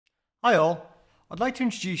Hi all, I'd like to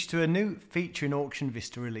introduce you to a new feature in Auction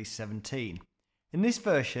Vista Release 17. In this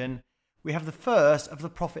version, we have the first of the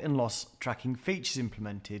profit and loss tracking features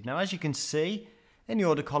implemented. Now, as you can see, in the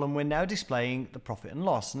order column, we're now displaying the profit and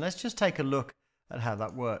loss. And let's just take a look at how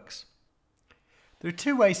that works. There are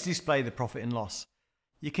two ways to display the profit and loss.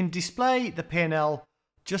 You can display the P&L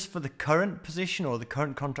just for the current position or the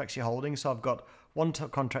current contracts you're holding. So I've got one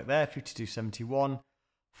contract there, 52.71.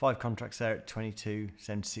 5 contracts there at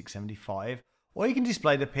 22.76.75, or you can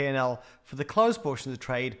display the P&L for the closed portion of the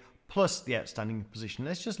trade plus the outstanding position.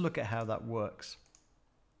 Let's just look at how that works.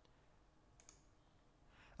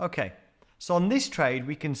 Okay, so on this trade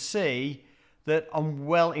we can see that I'm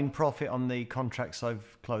well in profit on the contracts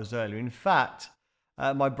I've closed earlier. In fact,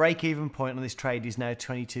 my break-even point on this trade is now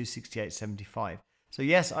 22.68.75. So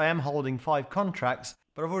yes, I am holding 5 contracts,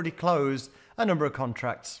 but I've already closed a number of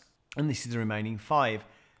contracts, and this is the remaining 5.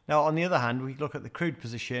 Now, on the other hand, we look at the crude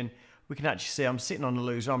position, we can actually see I'm sitting on a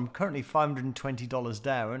loser. I'm currently $520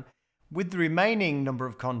 down. With the remaining number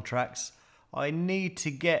of contracts, I need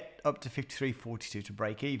to get up to 53.42 to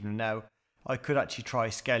break even. Now, I could actually try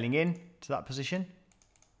scaling in to that position.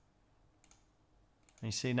 And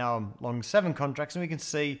you see now I'm long 7 contracts, and we can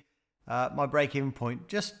see my break-even point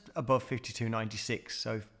just above 52.96.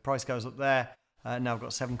 So if price goes up there, now I've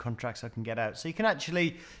got 7 contracts I can get out. So you can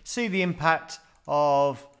actually see the impact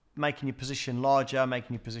of making your position larger,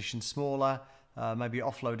 making your position smaller, maybe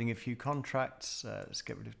offloading a few contracts. Let's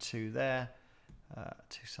get rid of 2 there,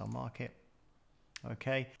 2 sell market.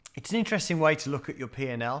 Okay, it's an interesting way to look at your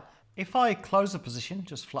P&L. If I close a position,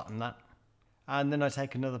 just flatten that, and then I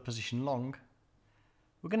take another position long,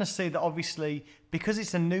 we're going to see that obviously, because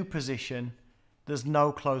it's a new position, there's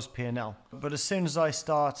no closed P&L. But as soon as I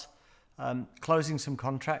start closing some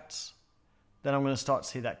contracts, then I'm going to start to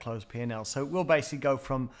see that closed P&L. So it will basically go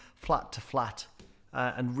from flat to flat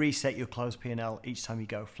and reset your closed P&L each time you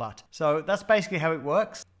go flat. So that's basically how it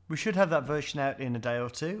works. We should have that version out in a day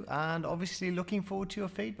or two, and obviously looking forward to your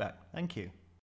feedback. Thank you.